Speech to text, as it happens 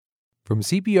From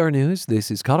CPR News,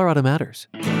 this is Colorado Matters.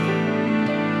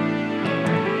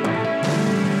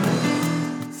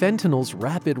 Fentanyl's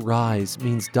rapid rise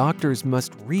means doctors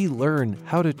must relearn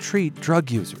how to treat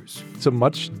drug users. It's a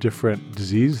much different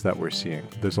disease that we're seeing.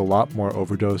 There's a lot more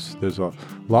overdose. There's a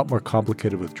lot more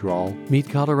complicated withdrawal. Meet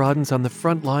Coloradans on the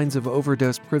front lines of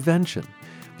overdose prevention,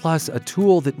 plus a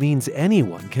tool that means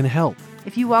anyone can help.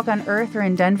 If you walk on Earth or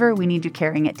in Denver, we need you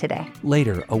carrying it today.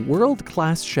 Later, a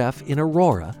world-class chef in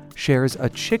Aurora shares a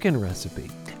chicken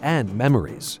recipe and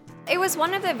memories. It was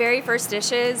one of the very first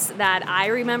dishes that I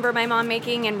remember my mom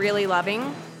making and really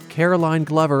loving. Caroline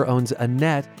Glover owns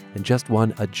Annette and just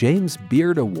won a James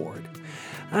Beard Award.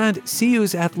 And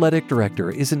CU's athletic director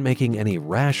isn't making any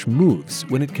rash moves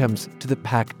when it comes to the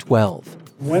Pac-12.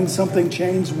 When something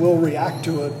changes, we'll react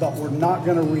to it, but we're not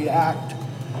going to react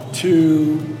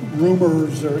to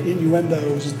rumors or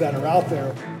innuendos that are out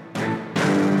there.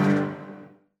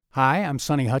 Hi, I'm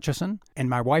Sonny Hutchison, and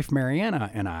my wife Mariana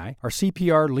and I are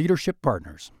CPR leadership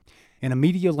partners. In a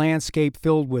media landscape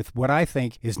filled with what I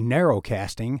think is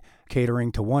narrowcasting,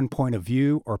 catering to one point of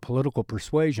view or political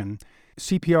persuasion,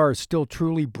 CPR is still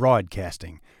truly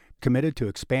broadcasting, committed to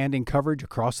expanding coverage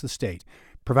across the state,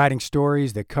 providing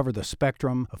stories that cover the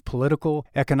spectrum of political,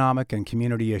 economic, and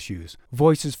community issues,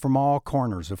 voices from all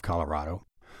corners of Colorado.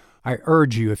 I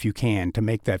urge you, if you can, to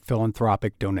make that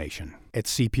philanthropic donation at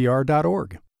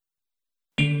cpr.org.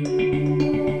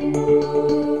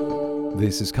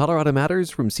 This is Colorado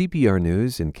Matters from CPR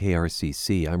News and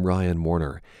KRCC. I'm Ryan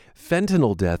Warner.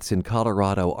 Fentanyl deaths in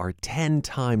Colorado are 10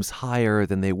 times higher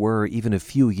than they were even a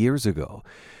few years ago,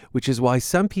 which is why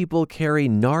some people carry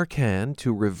Narcan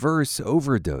to reverse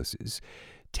overdoses.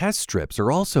 Test strips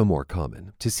are also more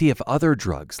common to see if other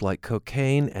drugs like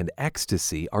cocaine and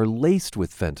ecstasy are laced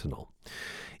with fentanyl.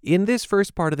 In this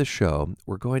first part of the show,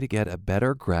 we're going to get a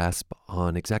better grasp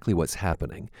on exactly what's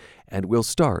happening, and we'll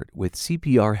start with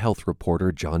CPR health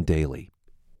reporter John Daly.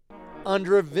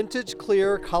 Under a vintage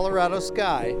clear Colorado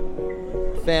sky,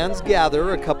 fans gather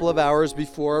a couple of hours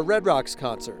before a Red Rocks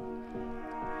concert.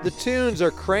 The tunes are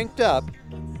cranked up,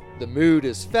 the mood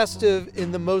is festive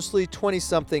in the mostly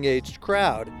 20-something aged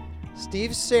crowd.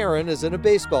 Steve Sarin is in a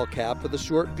baseball cap with a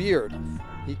short beard.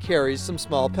 He carries some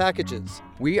small packages.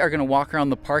 We are going to walk around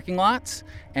the parking lots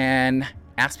and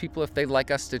ask people if they'd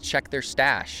like us to check their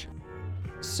stash.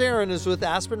 Sarin is with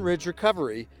Aspen Ridge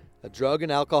Recovery, a drug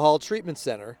and alcohol treatment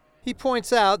center. He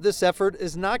points out this effort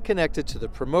is not connected to the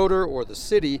promoter or the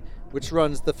city, which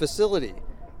runs the facility.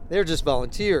 They're just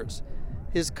volunteers.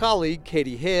 His colleague,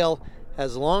 Katie Hale,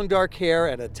 has long dark hair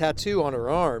and a tattoo on her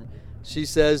arm. She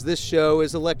says this show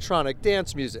is electronic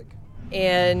dance music.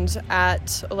 And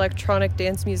at electronic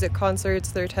dance music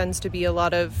concerts, there tends to be a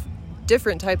lot of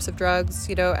different types of drugs,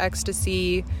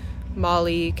 ecstasy,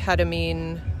 Molly,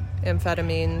 ketamine,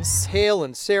 amphetamines. Hale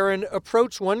and Sarin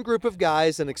approach one group of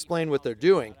guys and explain what they're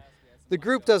doing. The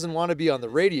group doesn't want to be on the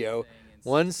radio.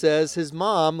 One says his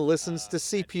mom listens to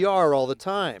CPR all the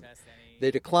time.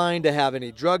 They decline to have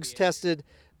any drugs tested,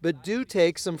 but do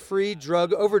take some free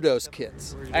drug overdose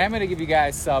kits. I am going to give you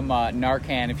guys some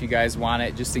Narcan if you guys want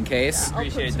it, just in case.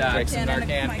 Appreciate that. Take some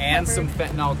Narcan and some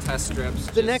fentanyl test strips.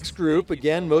 The next group,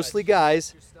 again mostly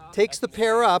guys, takes the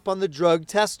pair up on the drug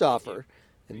test offer.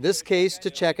 In this case, to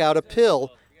check out a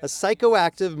pill, a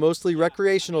psychoactive, mostly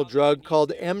recreational drug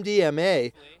called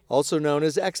MDMA, also known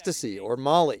as ecstasy or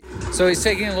Molly. So he's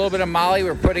taking a little bit of Molly,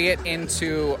 we're putting it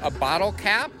into a bottle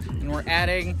cap, and we're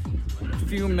adding a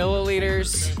few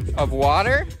milliliters of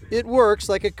water. It works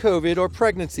like a COVID or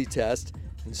pregnancy test,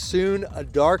 and soon a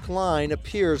dark line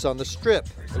appears on the strip.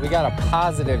 So we got a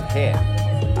positive hit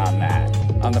on that,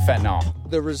 on the fentanyl.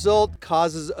 The result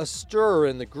causes a stir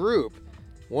in the group.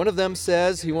 One of them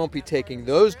says he won't be taking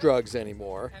those drugs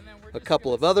anymore. A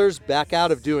couple of others back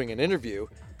out of doing an interview.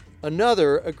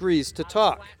 Another agrees to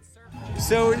talk.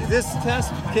 So this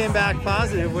test came back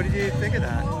positive. What did you think of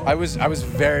that? I was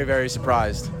very, very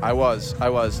surprised. I was.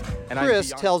 And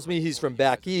Chris tells me he's from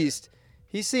back east.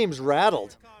 He seems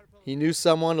rattled. He knew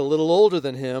someone a little older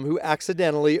than him who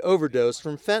accidentally overdosed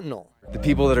from fentanyl. The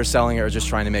people that are selling it are just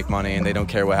trying to make money, and they don't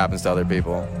care what happens to other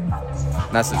people.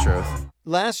 And that's the truth.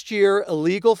 Last year,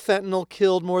 illegal fentanyl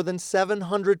killed more than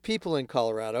 700 people in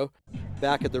Colorado.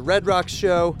 Back at the Red Rocks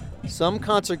show, some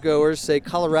concertgoers say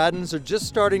Coloradans are just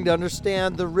starting to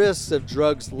understand the risks of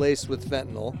drugs laced with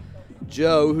fentanyl.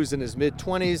 Joe, who's in his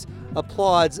mid-20s,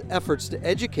 applauds efforts to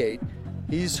educate.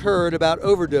 He's heard about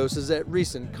overdoses at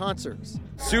recent concerts.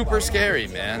 Super scary,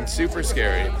 man. Super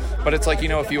scary. But it's like,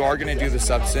 if you are going to do the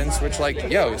substance, which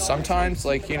sometimes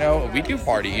we do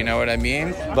party, you know what I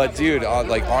mean? But dude,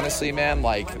 honestly, man,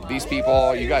 these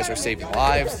people, you guys are saving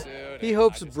lives. He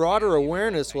hopes broader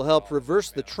awareness will help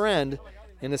reverse the trend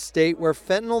in a state where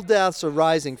fentanyl deaths are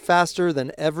rising faster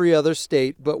than every other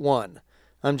state but one.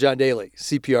 I'm John Daly,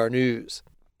 CPR News.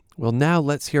 Well, now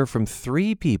let's hear from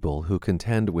three people who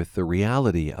contend with the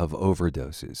reality of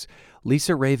overdoses.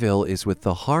 Lisa Rayville is with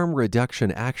the Harm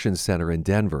Reduction Action Center in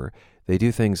Denver. They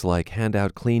do things like hand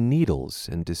out clean needles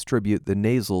and distribute the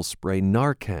nasal spray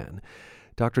Narcan.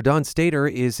 Dr. Dawn Stater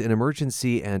is an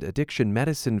emergency and addiction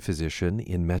medicine physician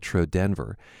in Metro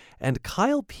Denver. And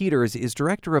Kyle Peters is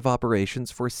director of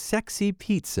operations for Sexy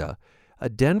Pizza, a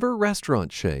Denver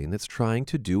restaurant chain that's trying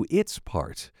to do its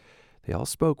part. They all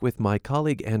spoke with my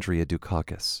colleague Andrea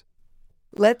Dukakis.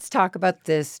 Let's talk about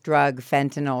this drug,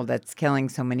 fentanyl, that's killing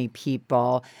so many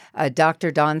people.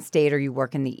 Dr. Dawn Stater, you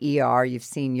work in the ER. You've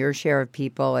seen your share of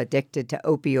people addicted to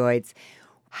opioids.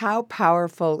 How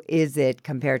powerful is it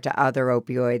compared to other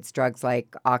opioids, drugs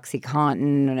like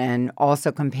OxyContin, and also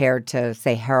compared to,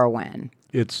 say, heroin?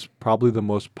 It's probably the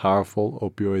most powerful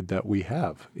opioid that we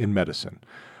have in medicine.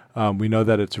 We know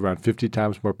that it's around 50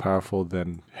 times more powerful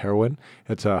than heroin.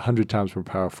 It's 100 times more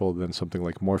powerful than something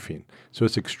like morphine. So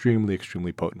it's extremely,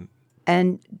 extremely potent.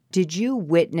 And did you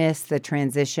witness the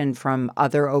transition from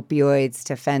other opioids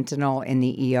to fentanyl in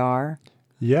the ER?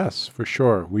 Yes, for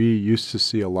sure. We used to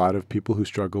see a lot of people who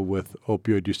struggle with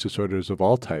opioid use disorders of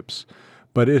all types.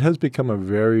 But it has become a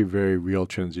very, very real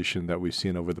transition that we've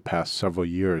seen over the past several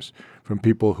years, from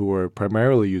people who were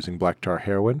primarily using black tar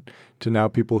heroin to now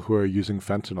people who are using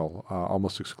fentanyl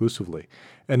almost exclusively.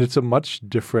 And it's a much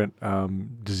different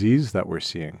disease that we're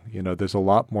seeing. You know, there's a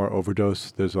lot more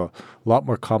overdose, there's a lot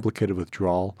more complicated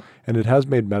withdrawal, and it has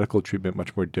made medical treatment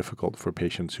much more difficult for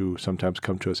patients who sometimes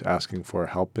come to us asking for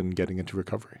help in getting into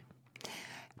recovery.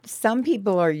 Some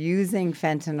people are using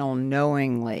fentanyl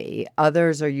knowingly.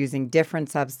 Others are using different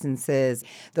substances.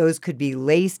 Those could be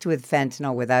laced with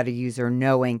fentanyl without a user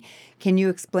knowing. Can you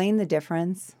explain the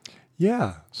difference?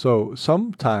 Yeah. So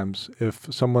sometimes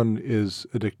if someone is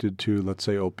addicted to, let's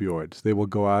say, opioids, they will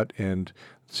go out and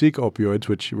seek opioids,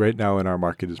 which right now in our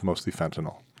market is mostly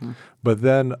fentanyl. But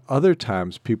then other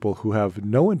times, people who have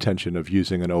no intention of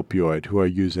using an opioid, who are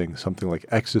using something like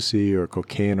ecstasy or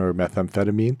cocaine or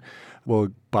methamphetamine, will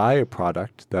buy a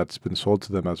product that's been sold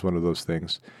to them as one of those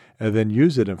things and then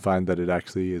use it and find that it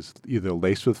actually is either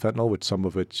laced with fentanyl, which some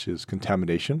of which is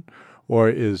contamination, or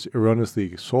is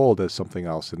erroneously sold as something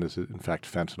else and is in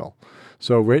fact fentanyl.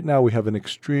 So right now we have an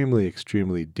extremely,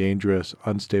 extremely dangerous,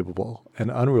 unstable, and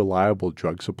unreliable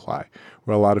drug supply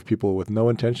where a lot of people with no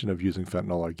intention of using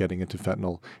fentanyl are getting into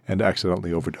fentanyl and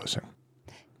accidentally overdosing.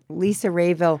 Lisa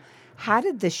Rayville, how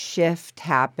did the shift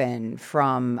happen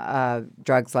from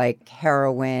drugs like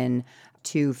heroin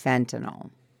to fentanyl?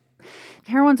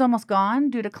 Heroin's almost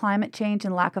gone due to climate change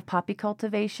and lack of poppy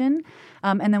cultivation.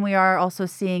 And then we are also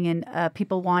seeing in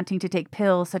people wanting to take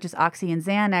pills such as Oxy and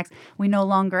Xanax. We no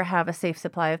longer have a safe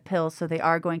supply of pills, so they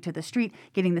are going to the street,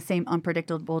 getting the same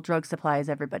unpredictable drug supply as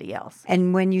everybody else.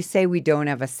 And when you say we don't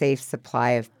have a safe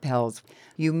supply of pills,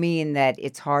 you mean that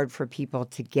it's hard for people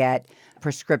to get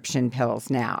prescription pills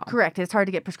now? Correct. It's hard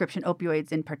to get prescription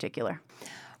opioids in particular.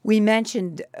 We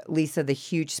mentioned, Lisa, the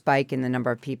huge spike in the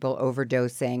number of people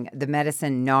overdosing. The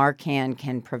medicine Narcan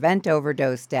can prevent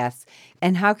overdose deaths.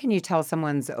 And how can you tell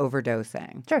someone's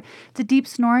overdosing? Sure. It's a deep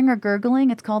snoring or gurgling.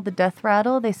 It's called the death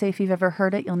rattle. They say if you've ever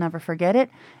heard it, you'll never forget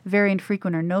it. Very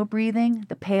infrequent or no breathing,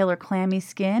 the pale or clammy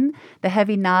skin, the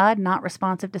heavy nod, not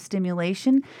responsive to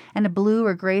stimulation, and a blue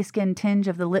or gray skin tinge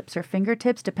of the lips or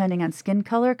fingertips, depending on skin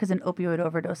color, because an opioid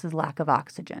overdose is lack of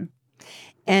oxygen.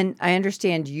 And I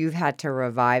understand you've had to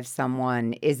revive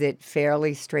someone. Is it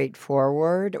fairly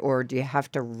straightforward, or do you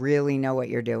have to really know what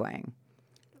you're doing?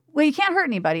 Well, you can't hurt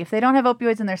anybody. If they don't have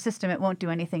opioids in their system, it won't do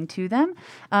anything to them.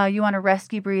 You want to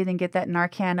rescue breathe and get that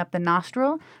Narcan up the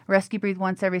nostril. Rescue breathe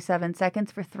once every 7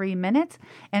 seconds for 3 minutes.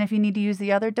 And if you need to use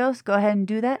the other dose, go ahead and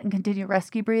do that and continue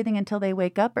rescue breathing until they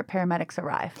wake up or paramedics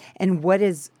arrive. And what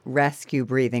is rescue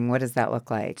breathing? What does that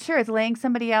look like? Sure. It's laying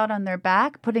somebody out on their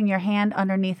back, putting your hand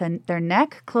underneath their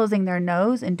neck, closing their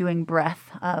nose, and doing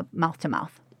breath mouth to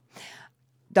mouth.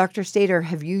 Dr. Stater,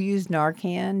 have you used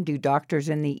Narcan? Do doctors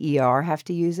in the ER have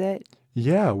to use it?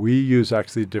 Yeah, we use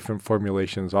actually different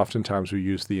formulations. Oftentimes we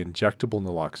use the injectable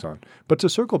naloxone. But to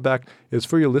circle back, is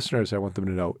for your listeners, I want them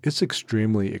to know it's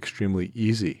extremely, extremely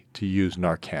easy to use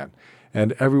Narcan.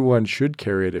 And everyone should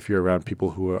carry it if you're around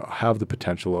people who have the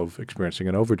potential of experiencing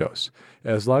an overdose.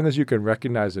 As long as you can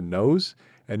recognize a nose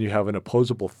and you have an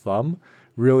opposable thumb,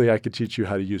 Really, I could teach you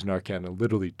how to use Narcan in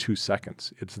literally 2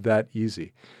 seconds. It's that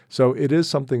easy. So it is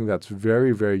something that's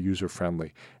very, very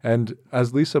user-friendly. And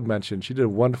as Lisa mentioned, she did a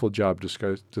wonderful job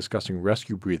discussing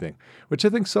rescue breathing, which I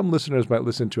think some listeners might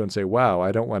listen to and say, wow,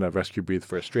 I don't want to rescue breathe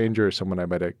for a stranger or someone I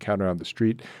might encounter on the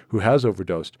street who has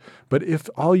overdosed. But if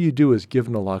all you do is give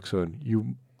naloxone,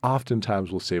 you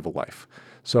oftentimes will save a life.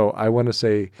 So I want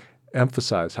to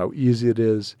emphasize how easy it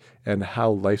is and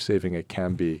how life-saving it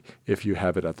can be if you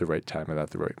have it at the right time and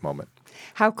at the right moment.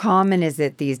 How common is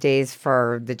it these days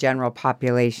for the general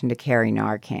population to carry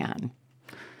Narcan?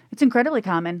 It's incredibly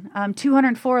common.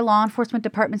 204 law enforcement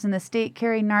departments in the state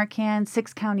carry Narcan.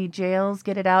 6 county jails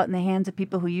get it out in the hands of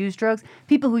people who use drugs.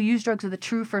 People who use drugs are the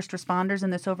true first responders in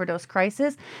this overdose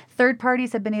crisis. Third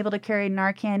parties have been able to carry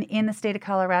Narcan in the state of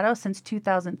Colorado since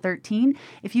 2013.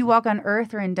 If you walk on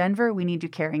Earth or in Denver, we need you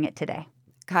carrying it today.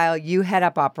 Kyle, you head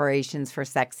up operations for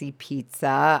Sexy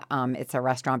Pizza. It's a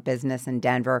restaurant business in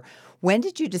Denver. When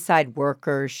did you decide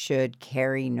workers should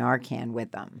carry Narcan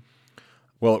with them?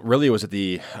 Well, really, it was at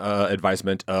the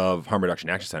advisement of Harm Reduction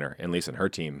Action Center and Lisa and her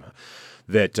team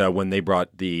that when they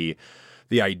brought the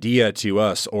idea to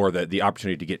us, or the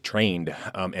opportunity to get trained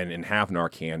and have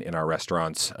Narcan in our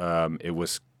restaurants, it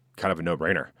was kind of a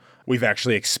no-brainer. We've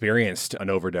actually experienced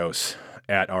an overdose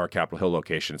at our Capitol Hill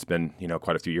location. It's been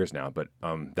quite a few years now, but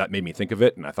that made me think of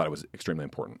it, and I thought it was extremely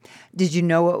important. Did you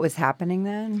know what was happening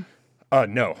then?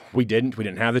 No, we didn't. We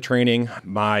didn't have the training.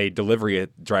 My delivery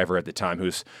driver at the time,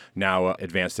 who's now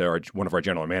advanced to one of our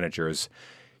general managers,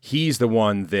 he's the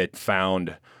one that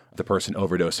found the person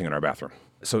overdosing in our bathroom.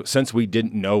 So since we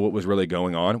didn't know what was really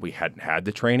going on, we hadn't had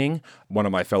the training. One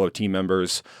of my fellow team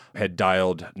members had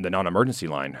dialed the non-emergency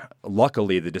line.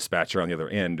 Luckily, the dispatcher on the other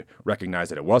end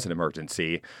recognized that it was an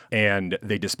emergency, and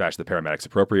they dispatched the paramedics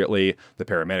appropriately. The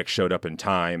paramedics showed up in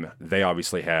time. They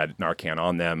obviously had Narcan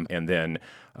on them, and then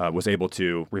was able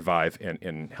to revive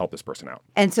and help this person out.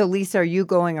 And so, Lisa, are you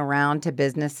going around to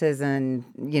businesses and,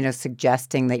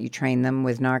 suggesting that you train them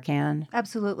with Narcan?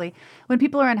 Absolutely. When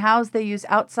people are unhoused, they use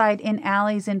outside, in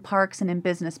alleys, in parks, and in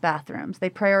business bathrooms. They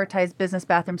prioritize business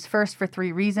bathrooms first for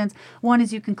 3 reasons. 1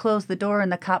 is you can close the door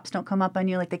and the cops don't come up on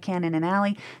you like they can in an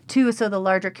alley. 2 is so the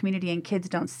larger community and kids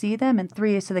don't see them. And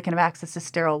 3 is so they can have access to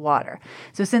sterile water.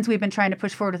 So since we've been trying to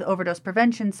push forward with overdose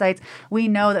prevention sites, we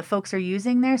know that folks are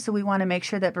using there. So we want to make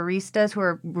sure that baristas, who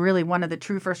are really one of the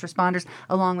true first responders,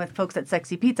 along with folks at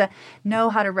Sexy Pizza, know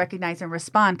how to recognize and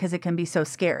respond, because it can be so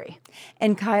scary.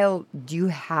 And Kyle, do you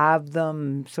have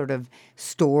them sort of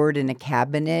stored in a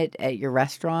cabinet at your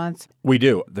restaurants? We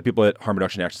do. The people at Harm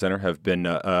Reduction Action Center have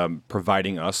been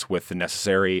providing us with the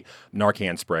necessary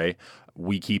Narcan spray.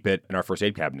 We keep it in our first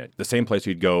aid cabinet, the same place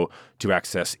we'd go to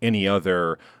access any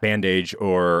other bandage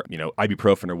or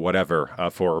ibuprofen or whatever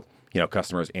for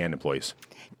customers and employees.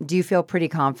 Do you feel pretty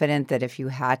confident that if you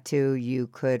had to, you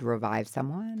could revive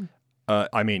someone?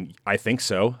 I think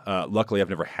so. Luckily, I've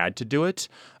never had to do it.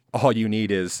 All you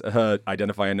need is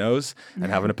identify a nose and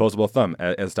have an opposable thumb,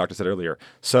 as Doctor said earlier.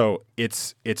 So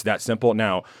it's that simple.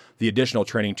 Now, the additional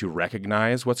training to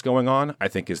recognize what's going on, I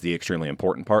think, is the extremely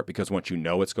important part, because once you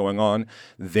know what's going on,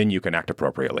 then you can act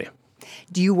appropriately.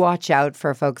 Do you watch out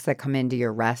for folks that come into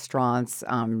your restaurants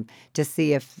to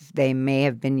see if they may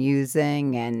have been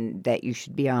using and that you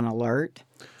should be on alert?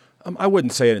 I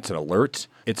wouldn't say it's an alert.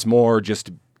 It's more just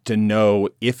to know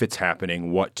if it's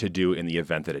happening, what to do in the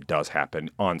event that it does happen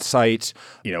on site,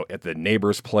 at the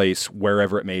neighbor's place,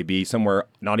 wherever it may be, somewhere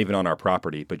not even on our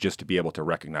property, but just to be able to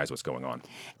recognize what's going on.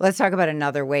 Let's talk about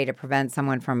another way to prevent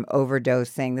someone from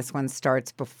overdosing. This one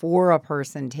starts before a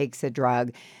person takes a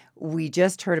drug. We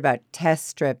just heard about test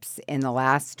strips in the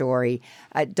last story.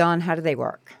 Don, how do they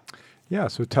work? Yeah,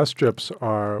 so test strips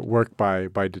work by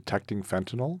detecting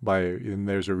fentanyl. And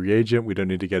there's a reagent. We don't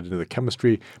need to get into the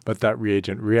chemistry, but that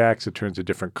reagent reacts. It turns a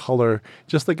different color,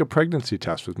 just like a pregnancy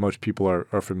test, which most people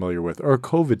are familiar with, or a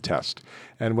COVID test.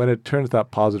 And when it turns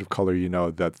that positive color, you know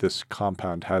that this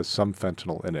compound has some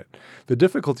fentanyl in it. The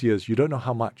difficulty is you don't know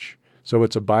how much. So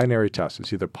it's a binary test.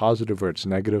 It's either positive or it's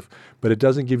negative, but it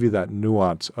doesn't give you that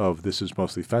nuance of this is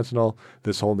mostly fentanyl,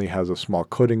 this only has a small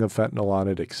coating of fentanyl on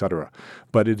it, etc.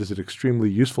 But it is an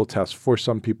extremely useful test for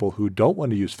some people who don't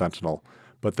want to use fentanyl,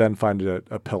 but then find that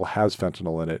a pill has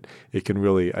fentanyl in it. It can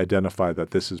really identify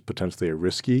that this is potentially a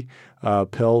risky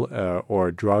pill or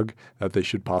a drug that they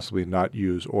should possibly not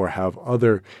use, or have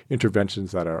other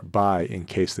interventions that are in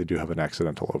case they do have an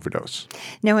accidental overdose.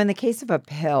 Now, in the case of a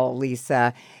pill,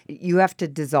 Lisa, you have to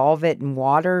dissolve it in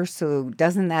water. So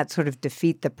doesn't that sort of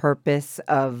defeat the purpose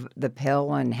of the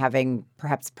pill and having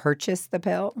perhaps purchased the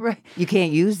pill? Right. You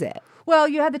can't use it. Well,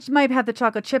 you might have the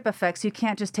chocolate chip effect, so you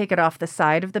can't just take it off the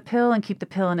side of the pill and keep the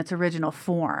pill in its original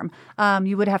form.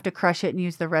 You would have to crush it and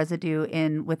use the residue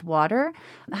in with water.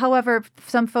 However,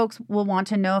 some folks will want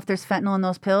to know if there's fentanyl in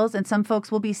those pills, and some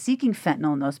folks will be seeking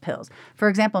fentanyl in those pills. For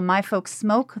example, my folks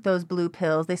smoke those blue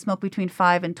pills. They smoke between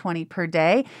 5 and 20 per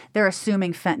day. They're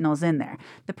assuming fentanyl's in there.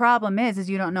 The problem is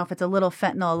you don't know if it's a little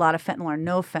fentanyl, a lot of fentanyl, or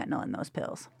no fentanyl in those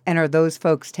pills. And are those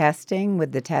folks testing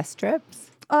with the test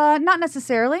strips? Not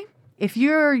necessarily. If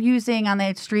you're using on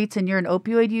the streets and you're an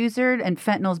opioid user and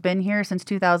fentanyl's been here since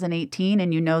 2018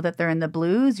 and you know that they're in the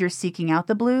blues, you're seeking out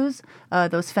the blues,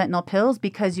 those fentanyl pills,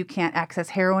 because you can't access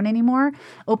heroin anymore.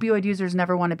 Opioid users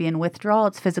never want to be in withdrawal.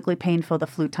 It's physically painful. The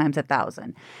flu times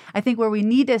 1,000. I think where we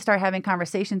need to start having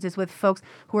conversations is with folks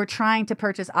who are trying to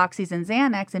purchase Oxys and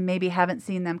Xanax and maybe haven't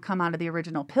seen them come out of the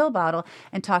original pill bottle,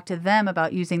 and talk to them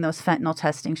about using those fentanyl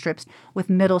testing strips with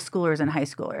middle schoolers and high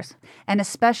schoolers, and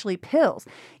especially pills.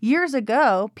 Years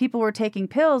ago, people were taking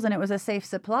pills and it was a safe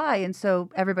supply, and so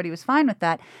everybody was fine with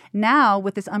that. Now,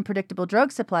 with this unpredictable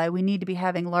drug supply, we need to be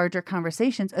having larger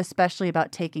conversations, especially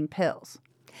about taking pills.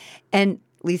 And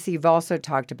Lisa, you've also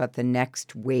talked about the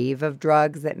next wave of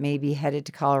drugs that may be headed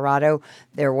to Colorado.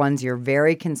 They're ones you're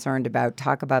very concerned about.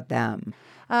 Talk about them.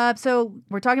 So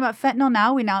we're talking about fentanyl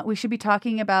now. We should be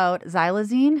talking about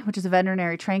xylazine, which is a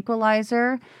veterinary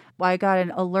tranquilizer. I got an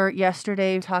alert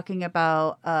yesterday talking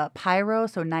about pyro,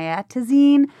 so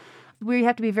niatazine. We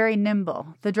have to be very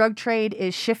nimble. The drug trade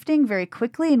is shifting very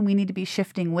quickly, and we need to be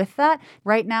shifting with that.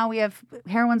 Right now, we have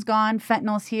heroin's gone,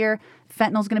 fentanyl's here.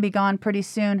 Fentanyl's going to be gone pretty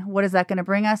soon. What is that going to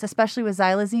bring us? Especially with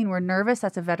xylazine, we're nervous.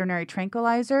 That's a veterinary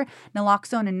tranquilizer.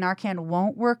 Naloxone and Narcan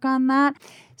won't work on that.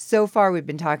 So far, we've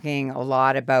been talking a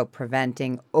lot about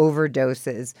preventing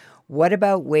overdoses. What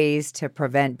about ways to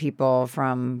prevent people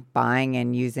from buying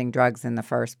and using drugs in the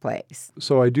first place?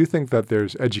 So I do think that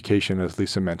there's education, as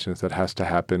Lisa mentions, that has to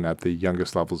happen at the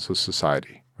youngest levels of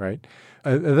society, right?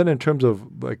 And then in terms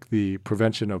of like the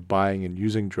prevention of buying and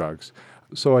using drugs,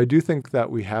 so I do think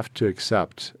that we have to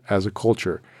accept as a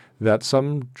culture that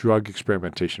some drug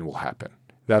experimentation will happen.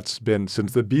 That's been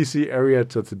since the BC area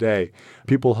to today.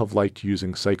 People have liked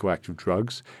using psychoactive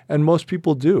drugs, and most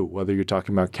people do, whether you're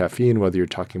talking about caffeine, whether you're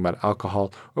talking about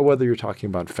alcohol, or whether you're talking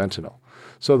about fentanyl.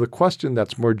 So the question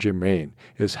that's more germane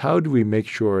is, how do we make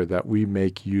sure that we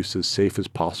make use as safe as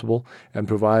possible and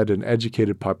provide an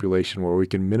educated population where we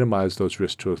can minimize those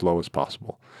risks to as low as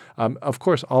possible? Of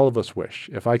course, all of us wish.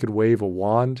 If I could wave a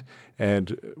wand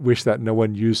and wish that no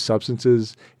one used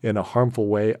substances in a harmful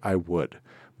way, I would.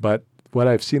 But what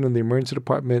I've seen in the emergency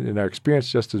department and our experience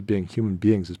just as being human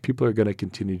beings is people are going to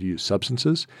continue to use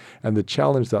substances. And the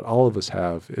challenge that all of us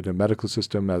have in a medical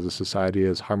system, as a society,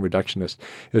 as harm reductionists,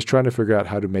 is trying to figure out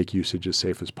how to make usage as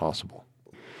safe as possible.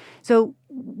 So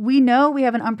we know we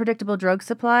have an unpredictable drug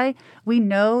supply. We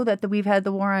know that we've had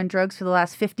the war on drugs for the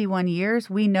last 51 years.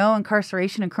 We know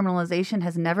incarceration and criminalization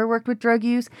has never worked with drug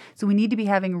use. So we need to be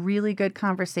having really good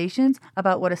conversations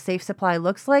about what a safe supply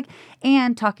looks like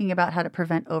and talking about how to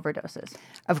prevent overdoses.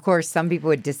 Of course, some people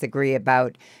would disagree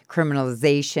about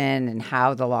criminalization and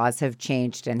how the laws have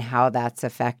changed and how that's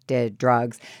affected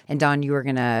drugs. And Don, you were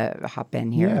going to hop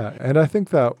in here. Yeah, and I think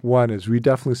that one is we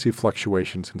definitely see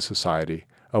fluctuations in society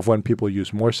of when people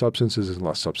use more substances and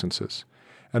less substances.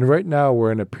 And right now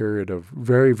we're in a period of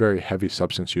very, very heavy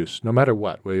substance use, no matter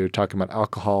what, whether you're talking about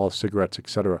alcohol, cigarettes,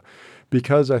 etc.,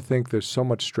 because I think there's so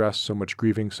much stress, so much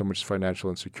grieving, so much financial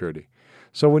insecurity.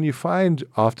 So when you find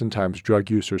oftentimes drug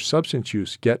use or substance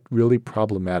use get really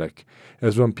problematic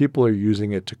is when people are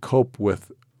using it to cope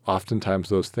with oftentimes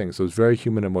those things, those very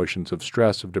human emotions of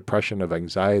stress, of depression, of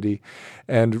anxiety.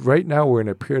 And right now we're in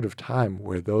a period of time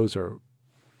where those are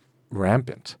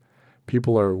rampant.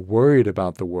 People are worried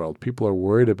about the world. People are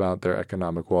worried about their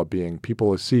economic well-being.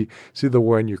 People see the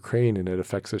war in Ukraine and it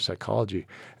affects their psychology.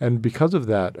 And because of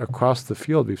that, across the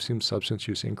field, we've seen substance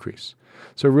use increase.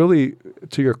 So really,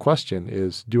 to your question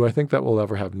is, do I think that we'll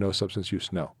ever have no substance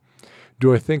use? No.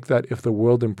 Do I think that if the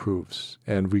world improves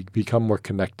and we become more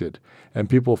connected and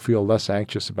people feel less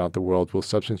anxious about the world, will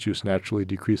substance use naturally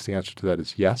decrease? The answer to that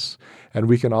is yes. And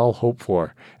we can all hope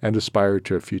for and aspire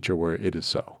to a future where it is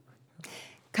so.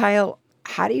 Kyle,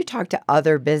 how do you talk to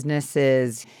other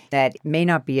businesses that may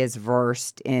not be as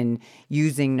versed in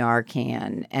using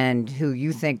Narcan and who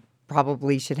you think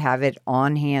probably should have it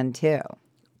on hand too?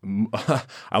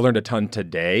 I learned a ton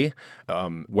today.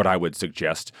 What I would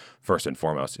suggest, first and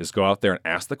foremost, is go out there and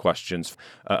ask the questions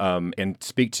and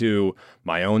speak to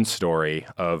my own story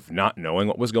of not knowing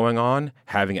what was going on,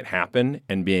 having it happen,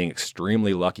 and being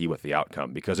extremely lucky with the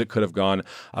outcome, because it could have gone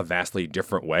a vastly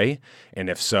different way. And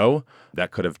if so,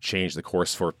 that could have changed the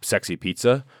course for Sexy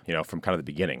Pizza, from kind of the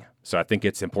beginning. So I think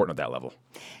it's important at that level.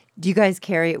 Do you guys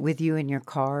carry it with you in your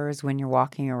cars when you're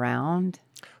walking around?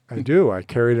 I do. I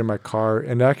carry it in my car.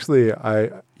 And actually, I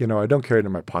don't carry it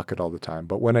in my pocket all the time.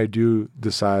 But when I do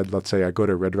decide, let's say I go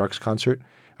to a Red Rocks concert,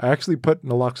 I actually put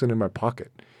naloxone in my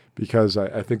pocket because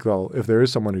I think if there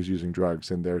is someone who's using drugs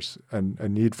and there's a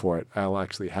need for it, I'll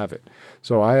actually have it.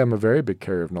 So I am a very big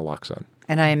carrier of naloxone.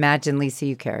 And I imagine, Lisa,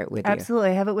 you carry it with you. Absolutely.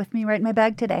 I have it with me right in my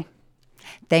bag today.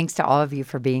 Thanks to all of you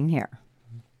for being here.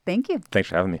 Thank you. Thanks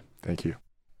for having me. Thank you.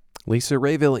 Lisa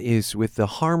Rayville is with the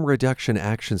Harm Reduction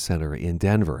Action Center in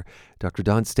Denver. Dr.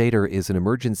 Don Stater is an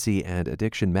emergency and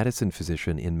addiction medicine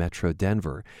physician in Metro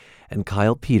Denver. And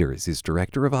Kyle Peters is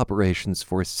director of operations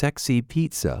for Sexy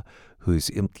Pizza, whose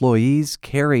employees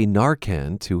carry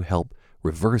Narcan to help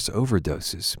reverse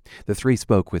overdoses. The three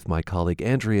spoke with my colleague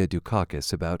Andrea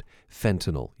Dukakis about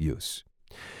fentanyl use.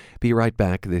 Be right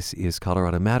back. This is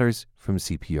Colorado Matters from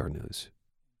CPR News.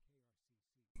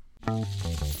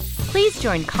 Please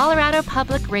join Colorado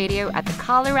Public Radio at the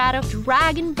Colorado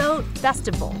Dragon Boat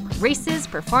Festival. Races,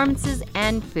 performances,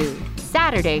 and food.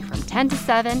 Saturday from 10 to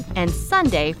 7 and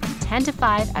Sunday from 10 to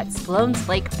 5 at Sloan's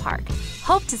Lake Park.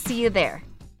 Hope to see you there.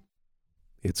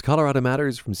 It's Colorado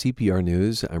Matters from CPR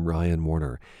News. I'm Ryan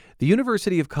Warner. The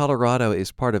University of Colorado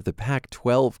is part of the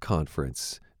Pac-12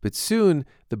 conference, but soon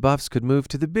the Buffs could move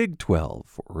to the Big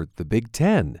 12 or the Big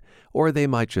 10, or they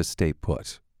might just stay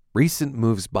put. Recent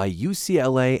moves by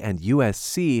UCLA and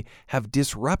USC have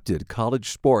disrupted college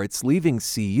sports, leaving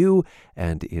CU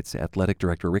and its athletic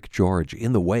director Rick George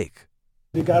in the wake.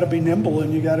 You got to be nimble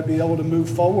and you got to be able to move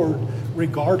forward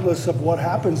regardless of what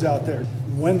happens out there.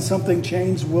 When something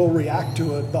changes, we'll react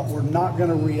to it, but we're not going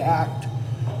to react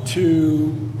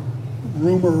to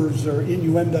rumors or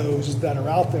innuendos that are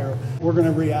out there. We're going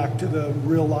to react to the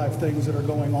real life things that are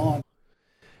going on.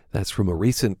 That's from a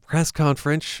recent press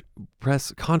conference,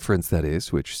 that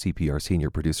is, which CPR senior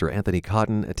producer Anthony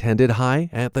Cotton attended. Hi,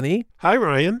 Anthony. Hi,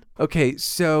 Ryan. Okay,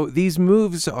 so these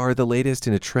moves are the latest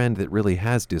in a trend that really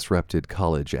has disrupted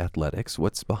college athletics.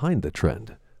 What's behind the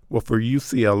trend? Well, for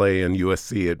UCLA and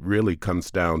USC, it really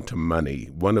comes down to money.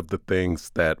 One of the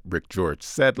things that Rick George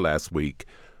said last week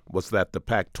was that the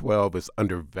Pac-12 is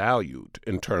undervalued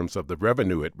in terms of the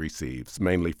revenue it receives,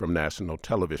 mainly from national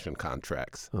television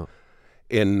contracts. Oh.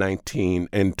 In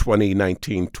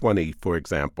 2019-20, for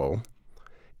example,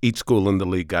 each school in the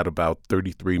league got about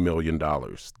 $33 million.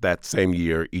 That same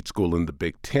year, each school in the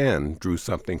Big Ten drew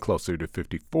something closer to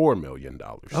 $54 million.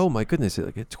 Oh, my goodness,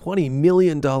 like a $20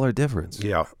 million difference.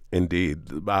 Yeah,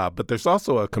 indeed. But there's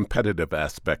also a competitive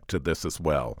aspect to this as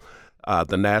well.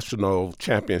 The national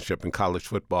championship in college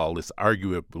football is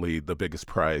arguably the biggest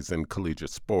prize in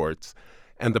collegiate sports,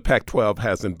 and the Pac-12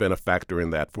 hasn't been a factor in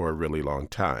that for a really long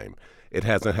time. It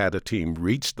hasn't had a team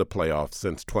reach the playoffs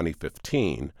since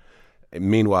 2015.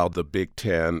 Meanwhile, the Big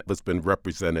Ten has been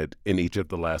represented in each of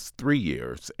the last 3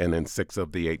 years and in 6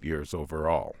 of the 8 years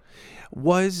overall.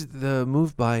 Was the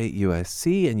move by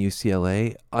USC and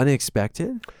UCLA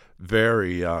unexpected?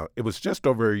 Very. It was just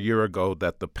over a year ago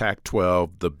that the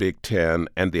Pac-12, the Big Ten,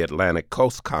 and the Atlantic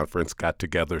Coast Conference got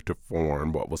together to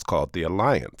form what was called the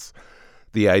Alliance.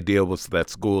 The idea was that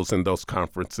schools in those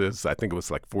conferences, I think it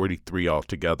was like 43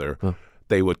 altogether,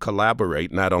 they would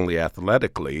collaborate not only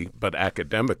athletically, but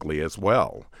academically as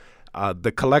well.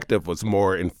 The collective was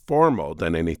more informal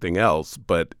than anything else,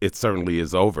 but it certainly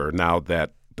is over now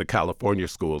that the California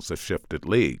schools have shifted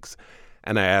leagues.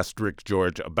 And I asked Rick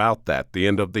George about that, the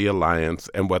end of the alliance,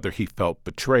 and whether he felt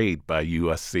betrayed by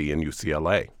USC and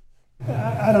UCLA.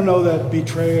 I don't know that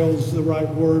betrayal is the right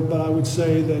word, but I would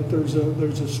say that there's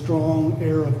a strong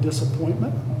air of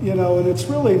disappointment, and it's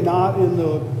really not in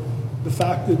the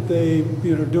fact that they,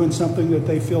 doing something that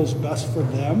they feel is best for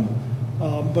them,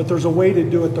 but there's a way to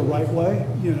do it the right way,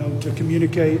 to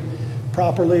communicate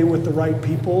properly with the right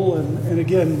people, and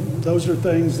again, those are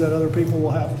things that other people will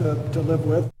have to live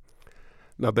with.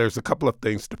 Now, there's a couple of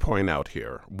things to point out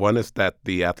here. One is that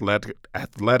the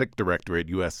athletic director at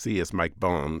USC is Mike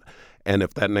Bohn, and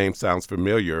if that name sounds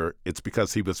familiar, it's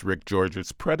because he was Rick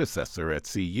George's predecessor at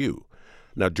CU.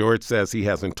 Now, George says he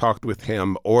hasn't talked with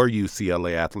him or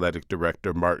UCLA athletic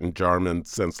director Martin Jarmond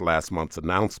since last month's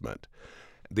announcement.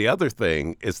 The other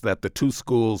thing is that the two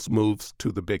schools' moves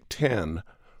to the Big Ten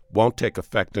won't take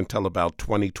effect until about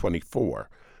 2024.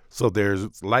 So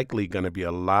there's likely going to be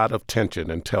a lot of tension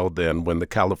until then when the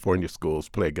California schools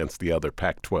play against the other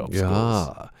Pac-12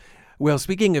 schools. Yeah. Well,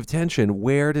 speaking of tension,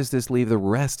 where does this leave the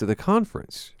rest of the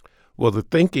conference? Well, the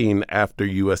thinking after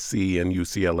USC and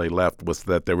UCLA left was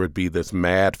that there would be this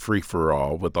mad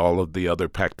free-for-all with all of the other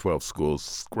Pac-12 schools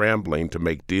scrambling to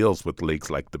make deals with leagues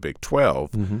like the Big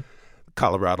 12. Mm-hmm.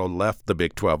 Colorado left the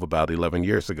Big 12 about 11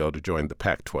 years ago to join the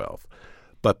Pac-12.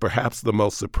 But perhaps the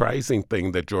most surprising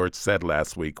thing that George said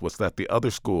last week was that the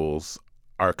other schools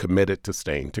are committed to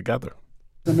staying together.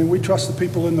 I mean, we trust the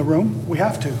people in the room. We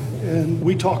have to. And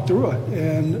we talked through it.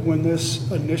 And when this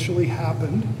initially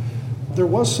happened, there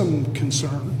was some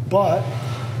concern. But,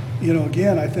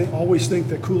 again, always think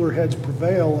that cooler heads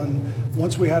prevail. And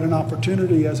once we had an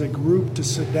opportunity as a group to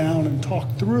sit down and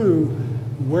talk through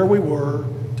where we were,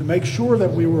 to make sure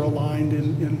that we were aligned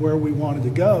in where we wanted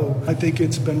to go, I think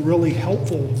it's been really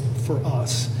helpful for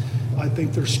us. I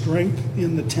think there's strength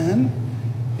in the 10.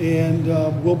 And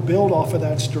we'll build off of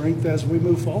that strength as we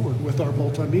move forward with our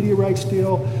multimedia rights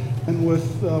deal and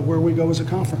with where we go as a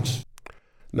conference.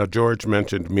 Now, George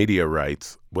mentioned media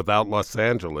rights. Without Los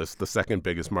Angeles, the second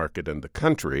biggest market in the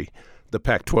country, the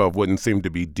Pac-12 wouldn't seem to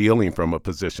be dealing from a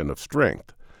position of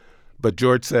strength. But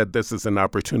George said this is an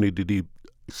opportunity to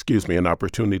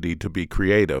be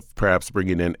creative, perhaps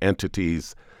bringing in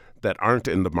entities that aren't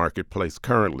in the marketplace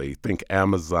currently. Think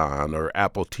Amazon or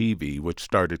Apple TV, which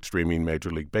started streaming Major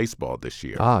League Baseball this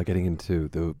year. Getting into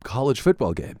the college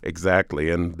football game. Exactly,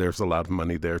 and there's a lot of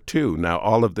money there too. Now,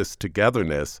 all of this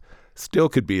togetherness still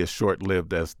could be as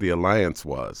short-lived as the alliance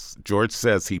was. George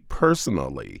says he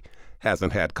personally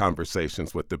hasn't had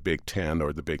conversations with the Big 10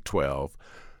 or the Big 12,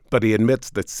 but he admits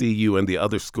that CU and the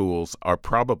other schools are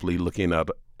probably looking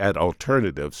at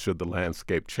alternatives should the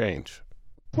landscape change.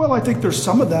 Well, I think there's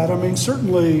some of that. I mean,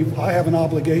 certainly I have an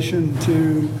obligation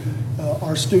to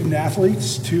our student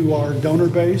athletes, to our donor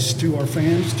base, to our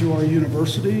fans, to our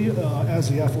university as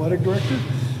the athletic director.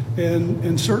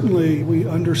 And certainly we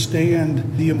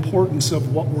understand the importance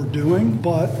of what we're doing.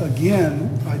 But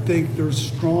again, I think there's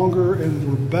stronger and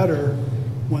we're better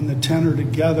when the 10 are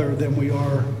together than we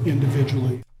are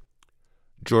individually.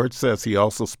 George says he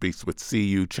also speaks with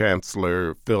CU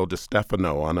Chancellor Phil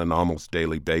DeStefano on an almost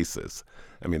daily basis.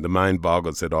 I mean, the mind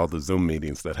boggles at all the Zoom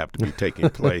meetings that have to be taking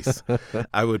place.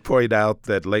 I would point out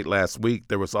that late last week,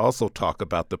 there was also talk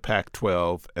about the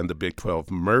Pac-12 and the Big 12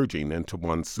 merging into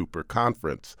one super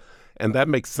conference. And that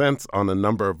makes sense on a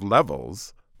number of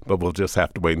levels, but we'll just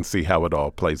have to wait and see how it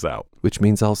all plays out. Which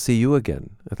means I'll see you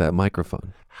again at that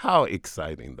microphone. How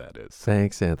exciting that is.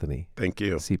 Thanks, Anthony. Thank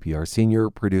you. CPR senior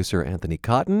producer Anthony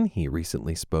Cotton. He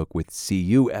recently spoke with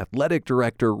CU athletic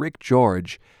director Rick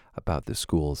George about the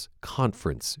school's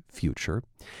conference future.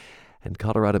 And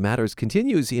Colorado Matters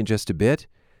continues in just a bit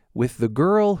with the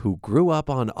girl who grew up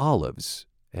on olives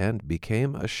and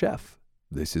became a chef.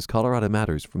 This is Colorado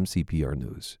Matters from CPR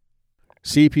News.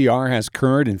 CPR has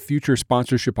current and future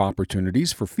sponsorship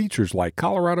opportunities for features like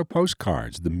Colorado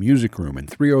Postcards, The Music Room, and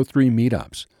 303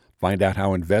 Meetups. Find out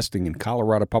how investing in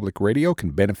Colorado Public Radio can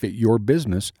benefit your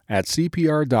business at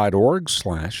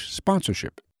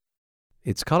cpr.org/sponsorship.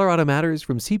 It's Colorado Matters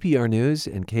from CPR News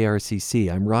and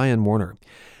KRCC. I'm Ryan Warner.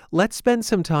 Let's spend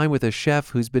some time with a chef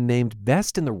who's been named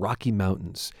Best in the Rocky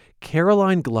Mountains.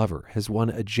 Caroline Glover has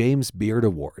won a James Beard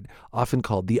Award, often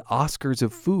called the Oscars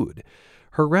of food.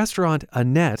 Her restaurant,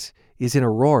 Annette, is in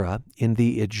Aurora in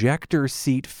the ejector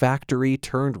seat factory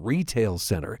turned retail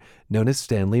center known as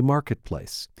Stanley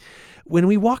Marketplace. When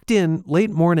we walked in late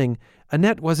morning,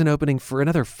 Annette wasn't opening for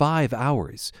another 5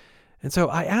 hours. And so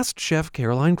I asked Chef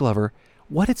Caroline Glover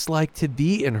what it's like to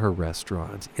be in her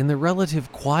restaurant in the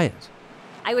relative quiet.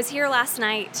 I was here last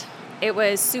night. It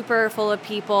was super full of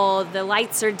people. The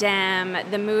lights are dim.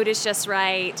 The mood is just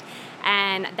right.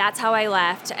 And that's how I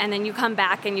left. And then you come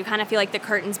back and you kind of feel like the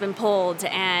curtain's been pulled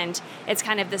and it's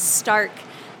kind of this stark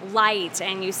light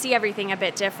and you see everything a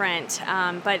bit different.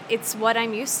 But it's what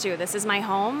I'm used to. This is my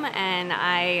home and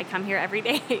I come here every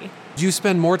day. Do you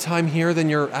spend more time here than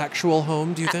your actual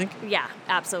home, do you think? Yeah,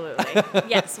 absolutely.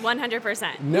 Yes,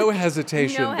 100%. No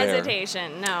hesitation No there.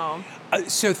 hesitation, no.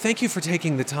 So thank you for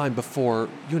taking the time before,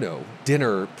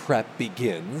 dinner prep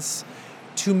begins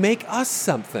to make us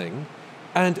something.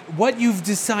 And what you've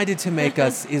decided to make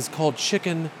us is called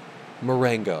chicken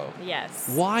Marengo. Yes.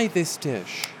 Why this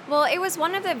dish? Well, it was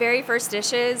one of the very first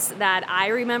dishes that I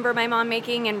remember my mom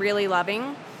making and really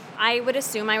loving. I would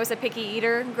assume I was a picky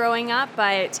eater growing up,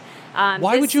 but...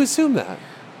 Why would you assume that?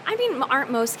 I mean, aren't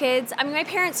most kids? I mean, my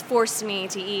parents forced me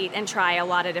to eat and try a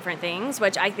lot of different things,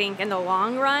 which I think in the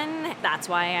long run, that's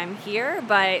why I'm here.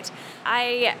 But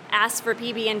I asked for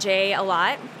PB&J a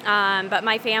lot. But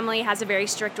my family has a very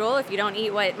strict rule. If you don't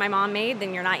eat what my mom made,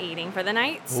 then you're not eating for the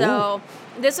night. So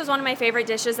this was one of my favorite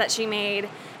dishes that she made,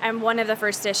 and one of the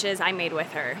first dishes I made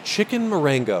with her. Chicken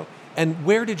Marengo. And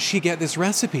where did she get this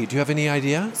recipe? Do you have any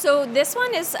idea? So this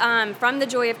one is from The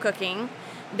Joy of Cooking.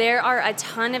 There are a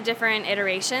ton of different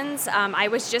iterations. I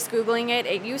was just Googling it.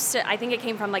 I think it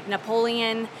came from like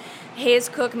Napoleon. His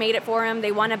cook made it for him.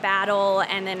 They won a battle,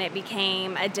 and then it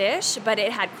became a dish. But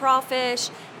it had crawfish,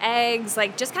 eggs,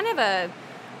 like just kind of a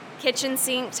kitchen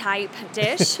sink type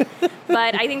dish.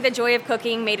 But I think The Joy of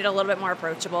Cooking made it a little bit more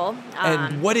approachable.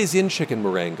 And what is in Chicken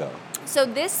Marengo? So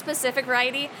this specific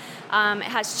variety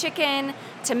has chicken,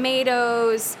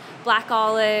 tomatoes, black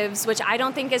olives, which I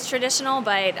don't think is traditional,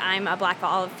 but I'm a black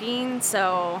olive fiend,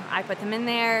 so I put them in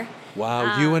there.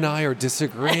 Wow, you and I are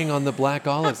disagreeing on the black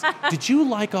olives. Did you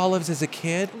like olives as a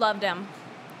kid? Loved them.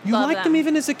 You liked them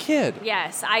even as a kid?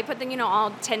 Yes, I put them,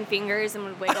 all 10 fingers and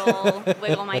would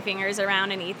wiggle my fingers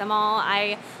around and eat them all.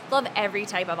 I love every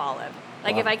type of olive.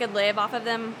 Like if I could live off of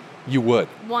them, you would.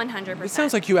 100%. It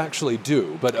sounds like you actually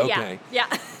do, but okay. Yeah.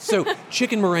 So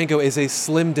Chicken Marengo is a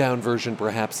slimmed down version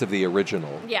perhaps of the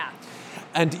original. Yeah.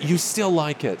 And you still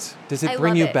like it. Does it I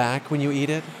bring love you it. back when you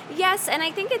eat it? Yes, and I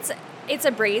think it's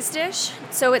a braised dish,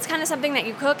 so it's kind of something that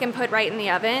you cook and put right in the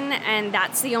oven, and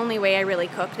that's the only way I really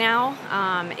cook now.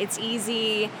 It's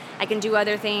easy. I can do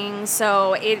other things,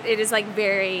 so it is like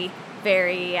very,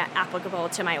 very applicable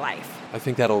to my life. I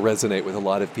think that'll resonate with a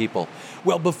lot of people.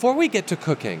 Well, before we get to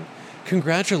cooking,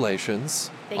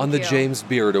 congratulations on the you. James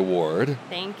Beard Award.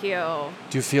 Thank you.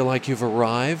 Do you feel like you've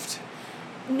arrived?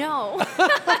 No.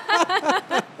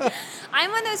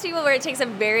 I'm one of those people where it takes a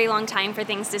very long time for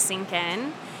things to sink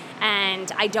in,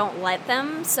 and I don't let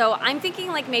them. So I'm thinking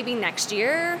like maybe next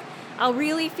year I'll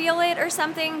really feel it or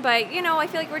something. But, I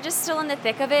feel like we're just still in the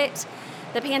thick of it.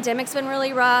 The pandemic's been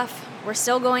really rough. We're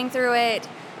still going through it.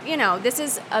 This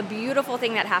is a beautiful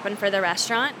thing that happened for the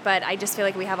restaurant, but I just feel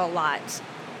like we have a lot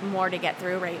more to get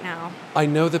through right now. I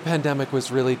know the pandemic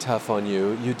was really tough on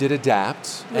you. You did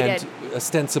adapt, and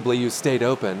ostensibly you stayed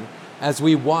open. As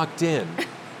we walked in,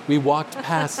 we walked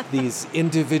past these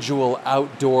individual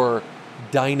outdoor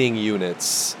dining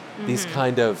units, these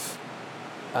kind of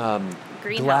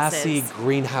glassy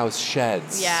greenhouse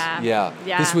sheds. Yeah.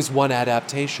 This was one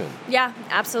adaptation. Yeah,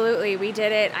 absolutely. We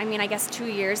did it, I guess 2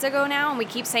 years ago now, and we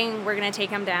keep saying we're going to take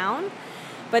them down.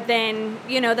 But then,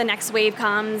 the next wave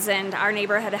comes, and our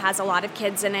neighborhood has a lot of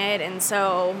kids in it, and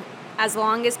so as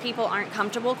long as people aren't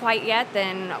comfortable quite yet,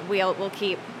 then we'll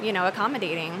keep,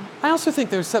 accommodating. I also think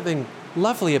there's something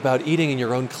lovely about eating in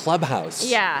your own clubhouse.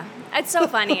 Yeah, it's so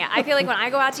funny. I feel like when I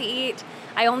go out to eat,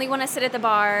 I only want to sit at the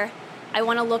bar. I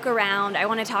want to look around. I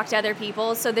want to talk to other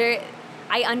people. So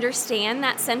I understand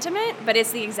that sentiment, but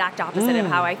it's the exact opposite of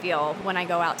how I feel when I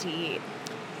go out to eat.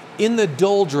 In the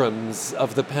doldrums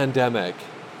of the pandemic,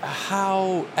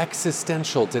 how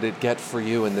existential did it get for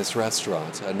you in this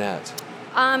restaurant, Annette?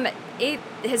 It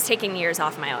has taken years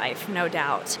off my life, no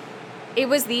doubt. It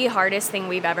was the hardest thing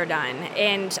we've ever done.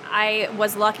 And I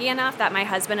was lucky enough that my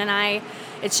husband and I,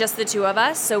 it's just the two of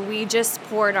us, so we just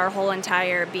poured our whole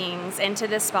entire beings into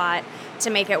this spot to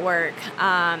make it work.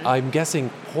 I'm guessing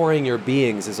pouring your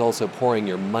beings is also pouring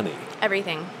your money.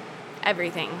 Everything.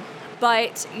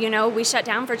 But, we shut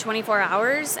down for 24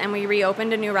 hours and we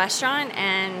reopened a new restaurant,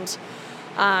 and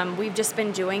we've just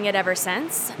been doing it ever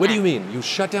since. What do you mean? You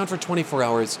shut down for 24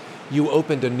 hours, you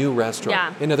opened a new restaurant.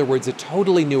 Yeah. In other words, a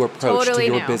totally new approach to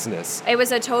your business. It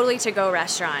was a totally to-go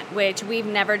restaurant, which we've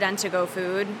never done to-go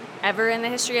food ever in the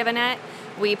history of Annette.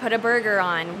 We put a burger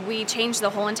on. We changed the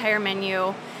whole entire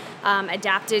menu.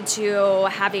 Adapted to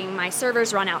having my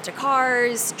servers run out to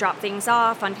cars, drop things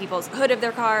off on people's hood of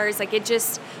their cars. Like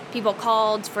people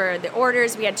called for the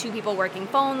orders. We had 2 people working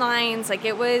phone lines. Like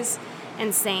it was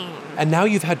insane. And now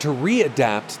you've had to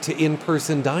readapt to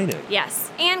in-person dining. Yes,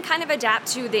 and kind of adapt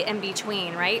to the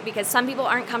in-between, right? Because some people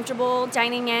aren't comfortable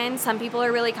dining in, some people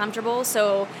are really comfortable,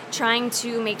 so trying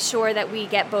to make sure that we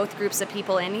get both groups of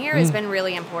people in here has been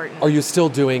really important. Are you still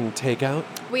doing takeout?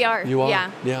 We are. You are?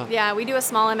 Yeah. Yeah, we do a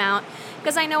small amount,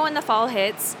 because I know when the fall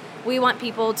hits, we want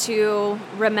people to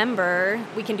remember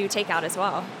we can do takeout as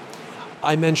well.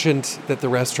 I mentioned that the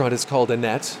restaurant is called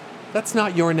Annette. That's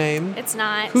not your name. It's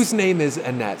not. Whose name is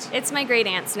Annette? It's my great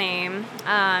aunt's name.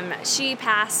 She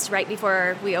passed right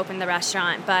before we opened the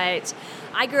restaurant, but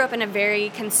I grew up in a very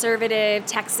conservative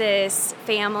Texas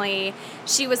family.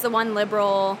 She was the one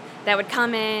liberal that would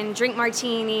come in, drink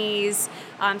martinis,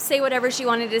 say whatever she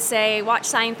wanted to say, watch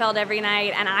Seinfeld every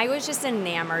night, and I was just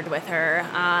enamored with her.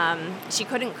 She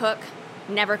couldn't cook,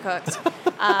 never cooked,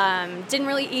 didn't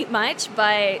really eat much,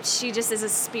 but she just is a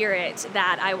spirit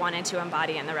that I wanted to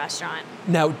embody in the restaurant.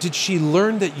 Now, did she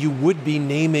learn that you would be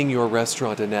naming your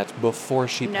restaurant Annette before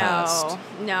she passed?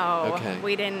 No. Okay.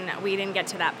 We didn't get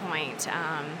to that point.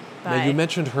 But Now, you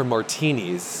mentioned her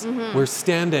martinis. Mhm. We're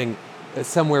standing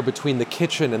somewhere between the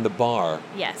kitchen and the bar.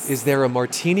 Yes. Is there a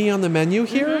martini on the menu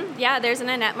here? Mhm. Yeah, there's an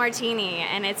Annette martini,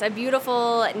 and it's a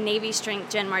beautiful navy strength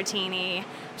gin martini.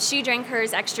 She drank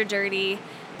hers extra dirty,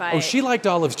 but Oh, she liked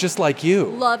olives just like you.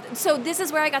 loved. So this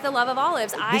is where I got the love of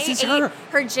olives. This is I ate her.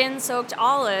 her gin-soaked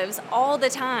olives all the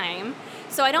time.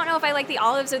 So I don't know if I like the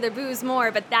olives or the booze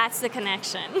more, but that's the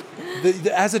connection.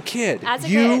 As a kid, As a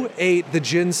you kid. ate the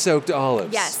gin-soaked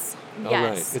olives. Yes. All Yes.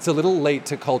 right. It's a little late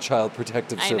to call Child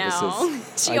Protective I Services. know.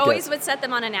 She I always guess. would set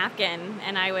them on a napkin,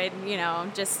 and I would,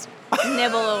 just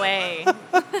nibble away.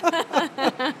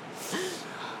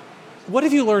 What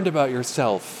have you learned about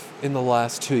yourself in the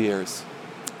last 2 years?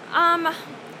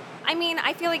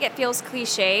 I feel like it feels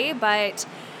cliche, but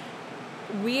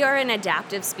we are an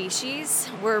adaptive species.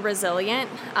 We're resilient.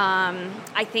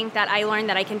 I think that I learned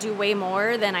that I can do way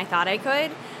more than I thought I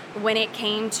could when it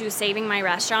came to saving my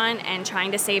restaurant and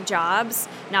trying to save jobs,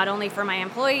 not only for my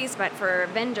employees, but for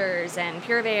vendors and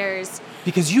purveyors.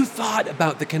 Because you thought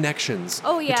about the connections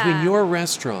Oh, yeah. between your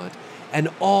restaurant and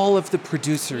all of the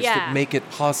producers Yeah. that make it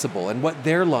possible and what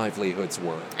their livelihoods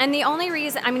were. And the only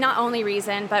reason, not only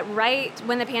reason, but right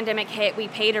when the pandemic hit, we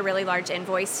paid a really large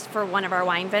invoice for one of our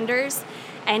wine vendors.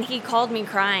 And he called me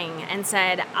crying and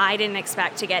said, I didn't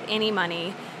expect to get any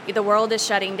money. The world is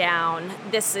shutting down.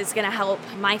 This is going to help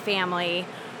my family.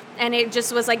 And it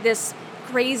just was like this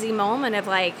crazy moment of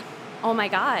like, oh my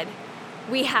God,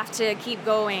 we have to keep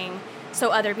going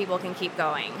so other people can keep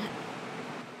going.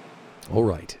 All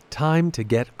right, time to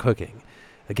get cooking.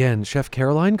 Again, Chef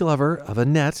Caroline Glover of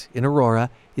Annette in Aurora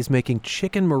is making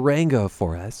chicken moringa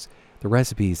for us. The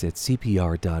recipe's at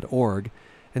cpr.org.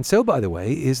 And so, by the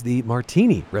way, is the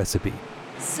martini recipe.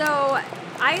 So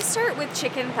I start with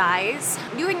chicken thighs.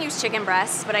 You can use chicken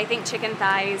breasts, but I think chicken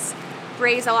thighs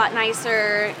braise a lot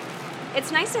nicer.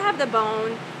 It's nice to have the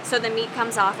bone so the meat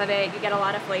comes off of it. You get a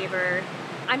lot of flavor.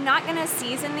 I'm not going to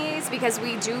season these because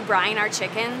we do brine our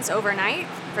chickens overnight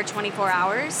for 24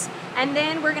 hours. And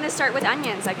then we're going to start with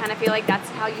onions. I kind of feel like that's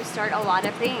how you start a lot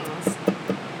of things.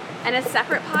 In a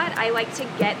separate pot, I like to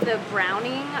get the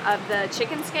browning of the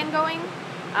chicken skin going.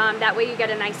 That way you get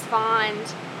a nice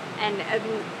fond and a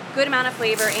good amount of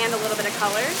flavor and a little bit of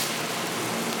color.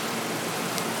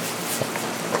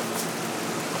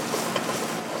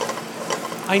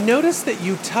 I noticed that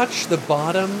you touch the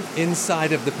bottom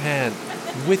inside of the pan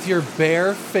with your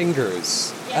bare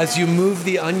fingers as you move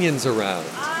the onions around.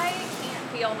 I can't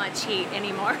feel much heat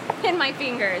anymore in my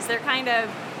fingers. They're kind of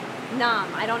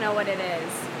numb. I don't know what it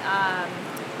is.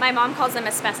 My mom calls them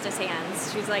asbestos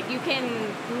hands. She's like, you can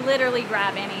literally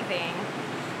grab anything.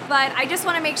 But I just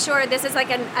want to make sure this is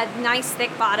like a nice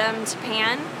thick bottomed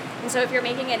pan. And so if you're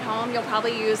making it home, you'll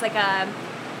probably use like a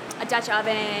Dutch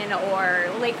oven or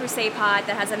Le Creuset pot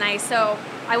that has a nice, so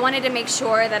I wanted to make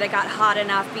sure that it got hot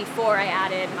enough before I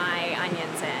added my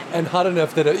onions in. And hot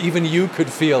enough that even you could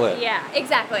feel it. Yeah,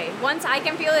 exactly. Once I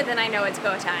can feel it, then I know it's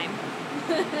go time.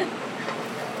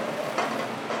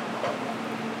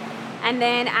 And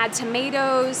then add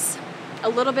tomatoes, a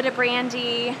little bit of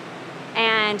brandy,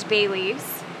 and bay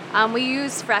leaves. We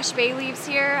use fresh bay leaves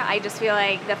here. I just feel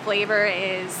like the flavor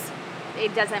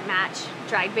it doesn't match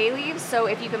dried bay leaves. So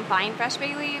if you can find fresh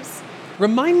bay leaves.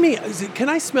 Remind me, can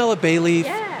I smell a bay leaf?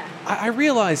 Yeah. I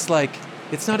realize,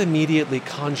 it's not immediately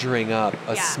conjuring up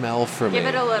a smell for me. Give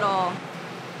it a little.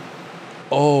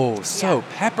 Oh, so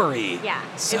peppery. Yeah.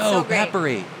 So great.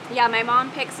 peppery. Yeah, my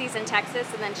mom picks these in Texas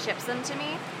and then ships them to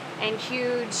me in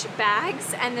huge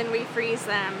bags, and then we freeze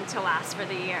them to last for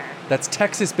the year. That's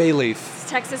Texas bay leaf.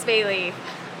 It's Texas bay leaf.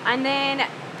 And then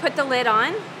put the lid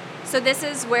on. So this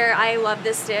is where I love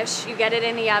this dish. You get it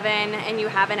in the oven and you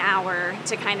have an hour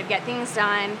to kind of get things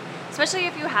done. Especially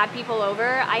if you have people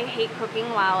over. I hate cooking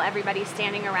while everybody's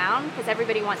standing around because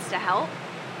everybody wants to help.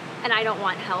 And I don't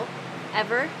want help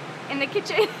ever in the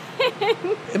kitchen.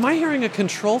 Am I hearing a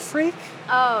control freak?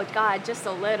 Oh God, just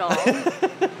a little.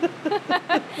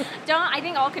 I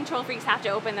think all control freaks have to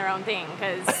open their own thing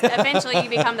because eventually you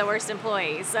become the worst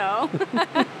employee. So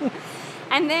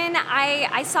And then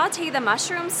I saute the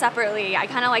mushrooms separately. I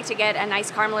kind of like to get a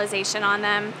nice caramelization on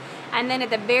them. And then at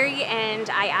the very end,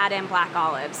 I add in black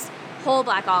olives, whole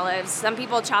black olives. Some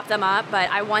people chop them up, but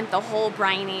I want the whole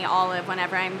briny olive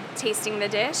whenever I'm tasting the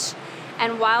dish.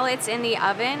 And while it's in the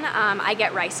oven, I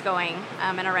get rice going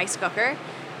in a rice cooker.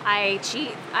 I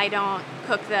cheat. I don't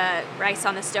cook the rice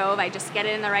on the stove. I just get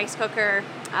it in the rice cooker,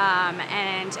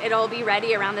 and it'll be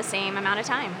ready around the same amount of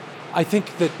time. I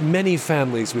think that many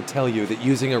families would tell you that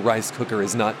using a rice cooker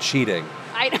is not cheating.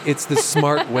 It's the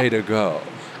smart way to go.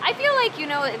 I feel like,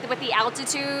 with the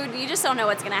altitude, you just don't know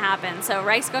what's going to happen. So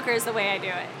rice cooker is the way I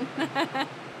do it.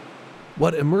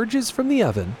 What emerges from the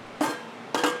oven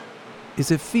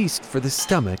is a feast for the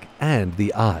stomach and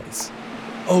the eyes.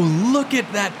 Oh, look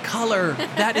at that color.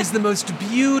 That is the most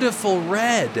beautiful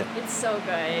red. It's so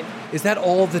good. Is that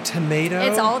all the tomato?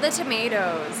 It's all the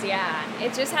tomatoes, yeah.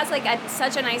 It just has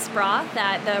such a nice broth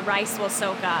that the rice will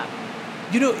soak up.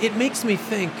 It makes me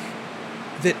think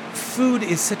that food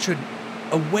is such a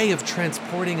way of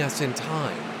transporting us in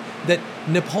time, that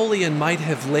Napoleon might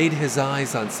have laid his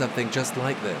eyes on something just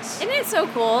like this. Isn't it so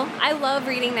cool? I love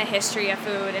reading the history of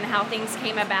food and how things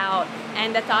came about,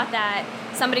 and the thought that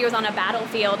somebody was on a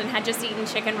battlefield and had just eaten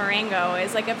chicken Marengo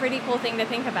is a pretty cool thing to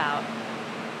think about.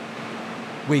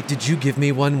 Wait, did you give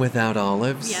me one without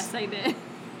olives? Yes, I did.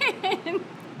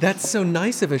 That's so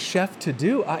nice of a chef to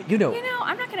do.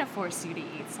 I'm not going to force you to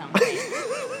eat something.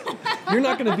 You're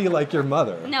not going to be like your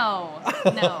mother. No,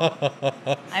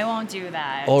 I won't do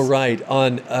that. All right,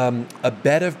 on a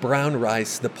bed of brown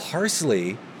rice, the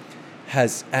parsley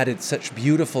has added such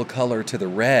beautiful color to the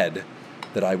red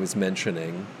that I was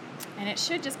mentioning. And it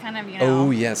should just kind of, Oh,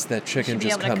 yes, that chicken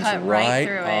just comes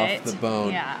right off the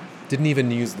bone. Yeah. Didn't even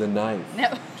use the knife.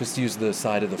 No. Just used the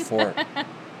side of the fork.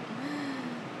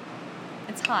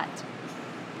 It's hot.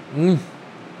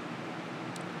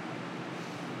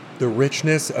 The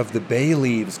richness of the bay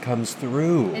leaves comes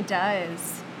through. It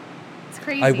does. It's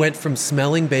crazy. I went from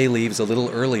smelling bay leaves a little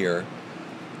earlier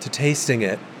to tasting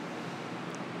it.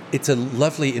 It's a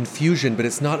lovely infusion, but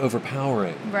it's not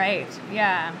overpowering. Right,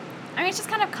 yeah. It's just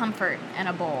kind of comfort in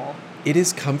a bowl. It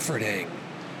is comforting.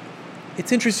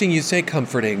 It's interesting you say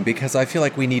comforting because I feel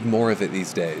like we need more of it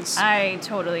these days. I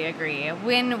totally agree.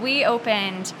 When we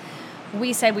opened,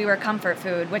 we said we were comfort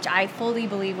food, which I fully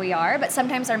believe we are, but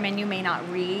sometimes our menu may not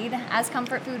read as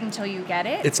comfort food until you get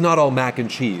it. It's not all mac and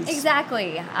cheese.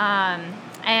 Exactly.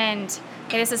 And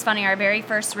this is funny, our very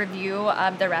first review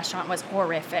of the restaurant was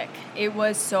horrific. It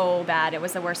was so bad. It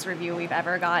was the worst review we've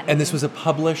ever gotten. And this was a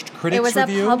published critics review?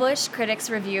 It was a published critics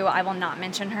review. I will not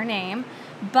mention her name.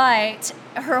 But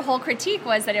her whole critique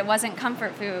was that it wasn't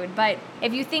comfort food. But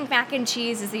if you think mac and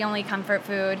cheese is the only comfort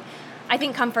food, I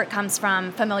think comfort comes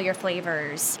from familiar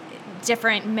flavors,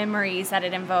 different memories that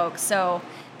it invokes. So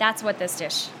that's what this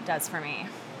dish does for me.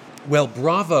 Well,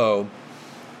 bravo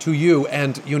to you,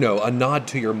 and, a nod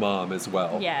to your mom as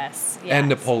well. Yes. And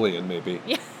Napoleon, maybe.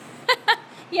 Yeah.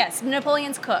 Yes,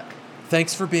 Napoleon's cook.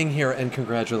 Thanks for being here, and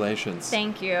congratulations.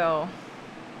 Thank you.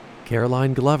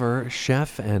 Caroline Glover,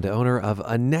 chef and owner of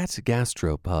Annette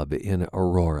Gastropub in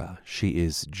Aurora. She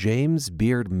is James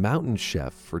Beard Mountain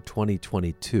Chef for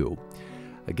 2022.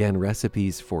 Again,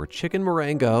 recipes for chicken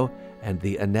Marengo and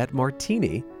the Annette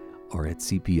Martini are at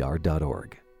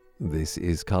CPR.org. This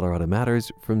is Colorado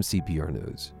Matters from CPR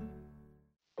News.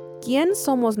 ¿Quién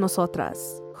somos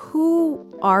nosotras? Who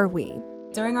are we?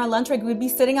 During our lunch break, we'd be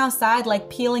sitting outside,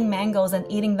 peeling mangoes and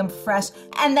eating them fresh.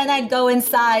 And then I'd go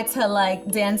inside to,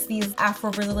 dance these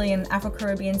Afro-Brazilian,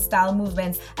 Afro-Caribbean style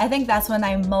movements. I think that's when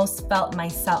I most felt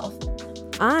myself.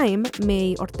 I'm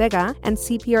May Ortega, and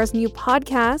CPR's new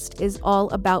podcast is all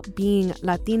about being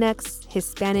Latinx,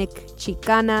 Hispanic,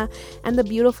 Chicana, and the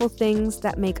beautiful things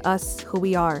that make us who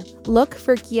we are. Look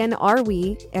for ¿Quién Are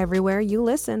We? Everywhere you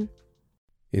listen.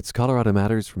 It's Colorado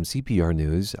Matters from CPR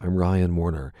News. I'm Ryan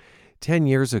Warner. 10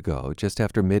 years ago, just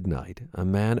after midnight, a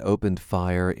man opened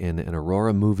fire in an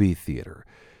Aurora movie theater.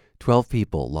 12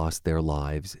 people lost their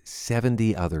lives.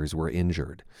 70 others were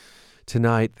injured.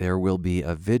 Tonight, there will be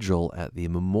a vigil at the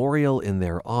memorial in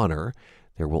their honor.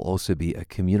 There will also be a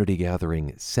community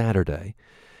gathering Saturday.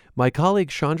 My colleague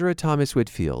Chandra Thomas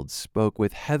Whitfield spoke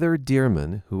with Heather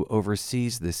Dearman, who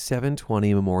oversees the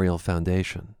 720 Memorial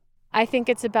Foundation. I think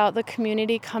it's about the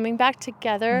community coming back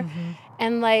together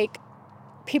and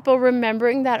people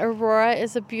remembering that Aurora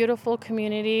is a beautiful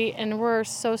community and we're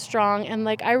so strong. And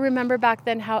I remember back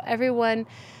then how everyone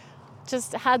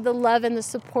just had the love and the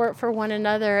support for one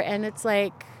another. And it's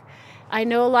I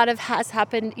know a lot of has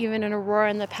happened even in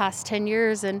Aurora in the past 10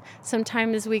 years. And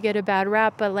sometimes we get a bad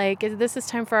rap, but this is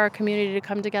time for our community to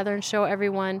come together and show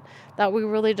everyone that we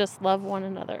really just love one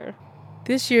another.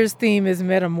 This year's theme is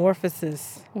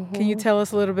Metamorphosis. Can you tell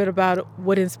us a little bit about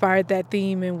what inspired that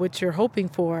theme and what you're hoping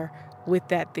for with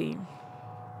that theme?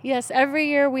 Yes, every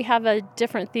year we have a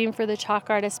different theme for the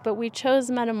chalk artist, but we chose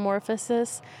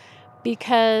Metamorphosis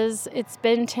because it's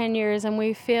been 10 years and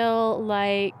we feel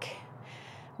like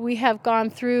we have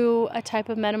gone through a type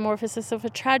of metamorphosis. If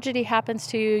a tragedy happens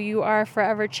to you, you are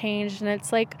forever changed. And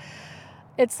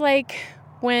it's like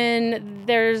when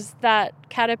there's that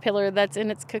caterpillar that's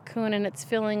in its cocoon and it's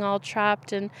feeling all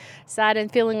trapped and sad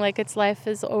and feeling like its life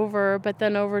is over, but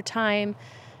then over time,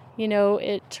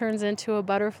 it turns into a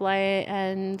butterfly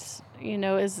and,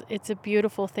 it's a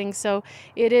beautiful thing. So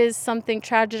it is something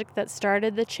tragic that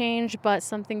started the change, but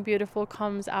something beautiful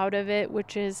comes out of it,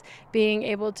 which is being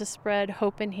able to spread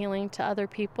hope and healing to other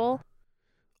people.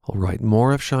 All right,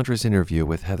 more of Chandra's interview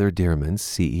with Heather Dearman,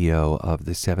 CEO of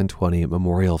the 720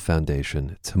 Memorial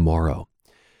Foundation, tomorrow.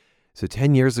 So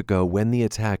 10 years ago, when the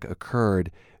attack occurred,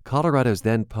 Colorado's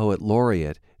then poet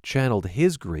laureate channeled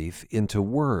his grief into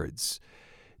words.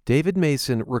 David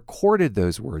Mason recorded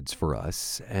those words for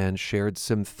us and shared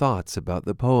some thoughts about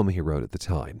the poem he wrote at the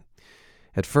time.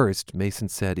 At first, Mason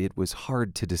said it was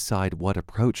hard to decide what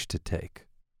approach to take.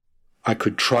 I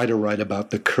could try to write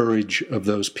about the courage of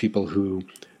those people who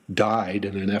died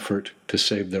in an effort to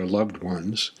save their loved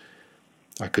ones.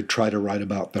 I could try to write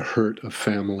about the hurt of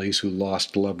families who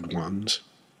lost loved ones.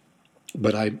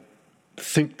 But I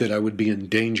think that I would be in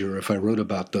danger if I wrote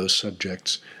about those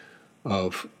subjects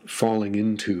of falling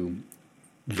into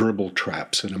verbal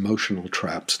traps and emotional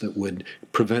traps that would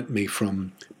prevent me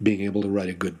from being able to write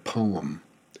a good poem.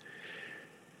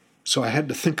 So I had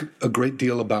to think a great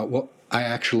deal about what I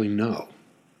actually know.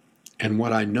 And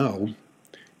what I know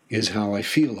is how I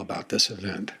feel about this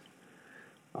event.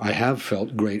 I have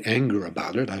felt great anger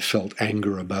about it. I felt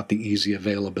anger about the easy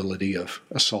availability of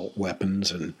assault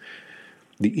weapons and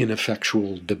the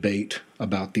ineffectual debate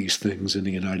about these things in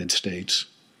the United States.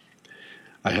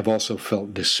 I have also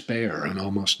felt despair, an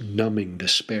almost numbing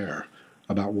despair,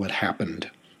 about what happened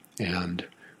and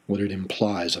what it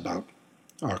implies about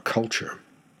our culture.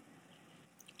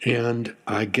 And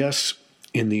I guess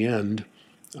in the end,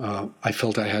 I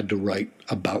felt I had to write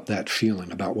about that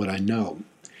feeling, about what I know.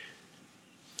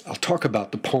 I'll talk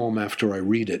about the poem after I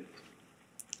read it.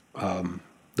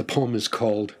 The poem is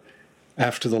called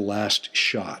After the Last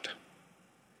Shot.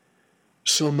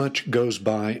 So much goes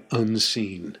by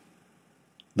unseen.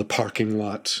 The parking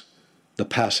lots, the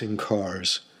passing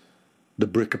cars, the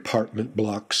brick apartment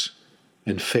blocks,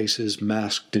 and faces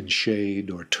masked in shade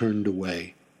or turned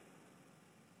away.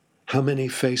 How many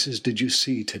faces did you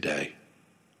see today?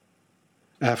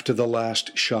 After the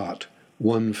last shot,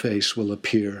 one face will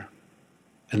appear,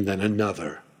 and then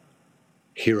another.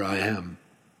 Here I am.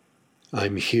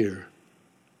 I'm here.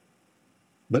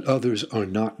 But others are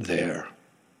not there,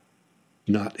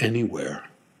 not anywhere.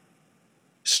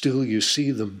 Still you see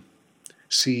them.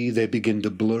 See, they begin to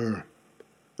blur,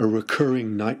 a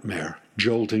recurring nightmare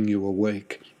jolting you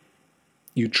awake.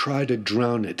 You try to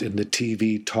drown it in the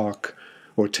TV talk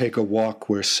or take a walk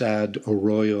where sad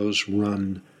arroyos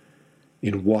run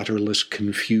in waterless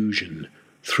confusion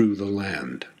through the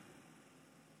land.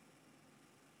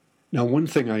 Now, one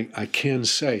thing I can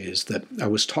say is that I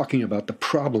was talking about the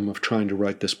problem of trying to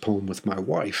write this poem with my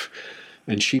wife,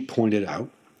 and she pointed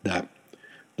out that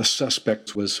the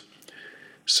suspect was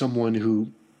someone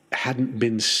who hadn't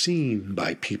been seen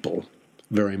by people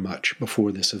very much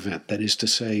before this event. That is to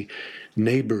say,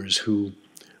 neighbors who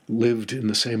lived in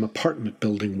the same apartment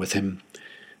building with him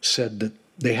said that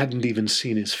they hadn't even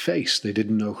seen his face. They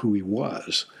didn't know who he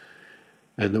was.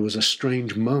 And there was a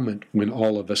strange moment when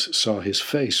all of us saw his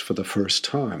face for the first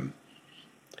time.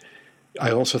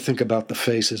 I also think about the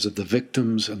faces of the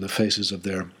victims and the faces of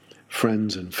their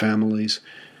friends and families,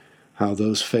 how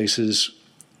those faces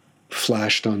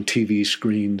flashed on TV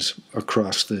screens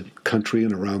across the country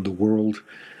and around the world,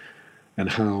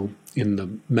 and how in the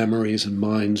memories and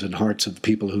minds and hearts of the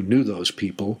people who knew those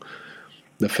people,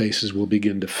 the faces will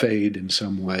begin to fade in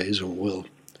some ways or will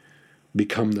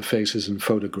become the faces in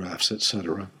photographs,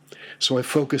 etc. So I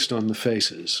focused on the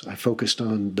faces. I focused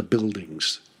on the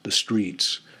buildings, the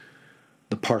streets,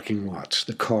 the parking lots,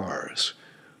 the cars,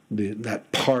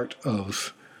 that part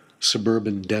of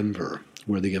suburban Denver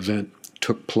where the event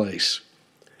took place.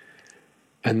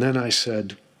 And then I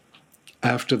said,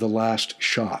 after the last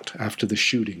shot, after the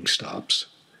shooting stops,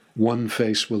 one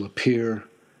face will appear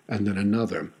and then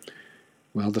another.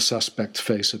 Well, the suspect's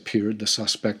face appeared. The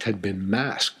suspect had been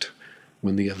masked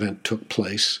when the event took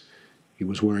place. He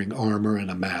was wearing armor and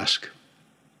a mask.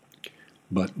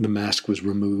 But the mask was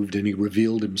removed and he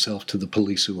revealed himself to the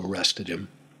police who arrested him.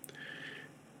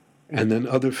 And then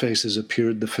other faces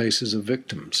appeared, the faces of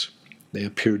victims. They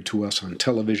appeared to us on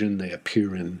television, they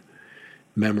appear in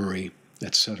memory,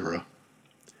 etc.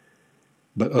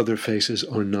 But other faces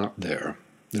are not there.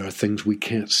 There are things we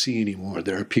can't see anymore.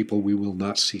 There are people we will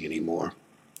not see anymore.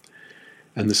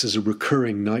 And this is a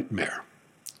recurring nightmare,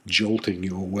 jolting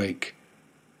you awake.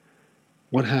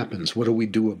 What happens? What do we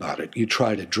do about it? You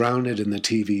try to drown it in the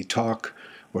TV talk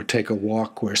or take a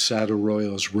walk where sad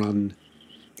arroyos run.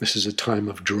 This is a time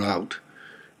of drought,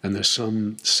 and there's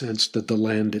some sense that the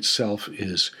land itself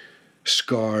is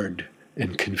scarred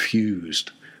and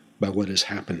confused by what has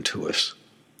happened to us.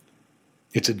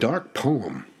 It's a dark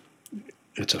poem.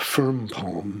 It's a firm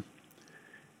poem,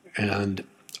 and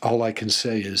all I can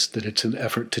say is that it's an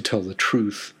effort to tell the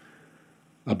truth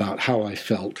about how I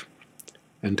felt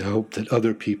and to hope that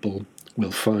other people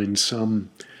will find some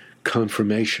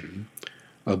confirmation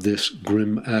of this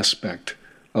grim aspect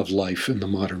of life in the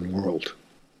modern world.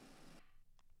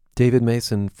 David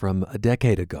Mason from a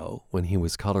decade ago, when he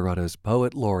was Colorado's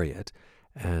poet laureate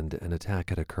and an attack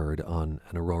had occurred on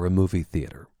an Aurora movie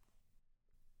theater.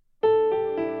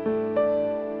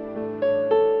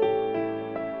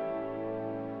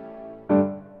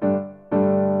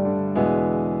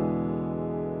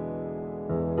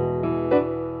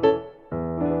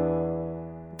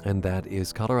 And that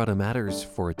is Colorado Matters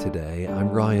for today. I'm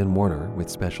Ryan Warner with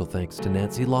special thanks to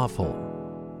Nancy Lawful.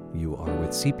 You are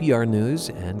with CPR News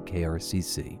and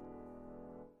KRCC.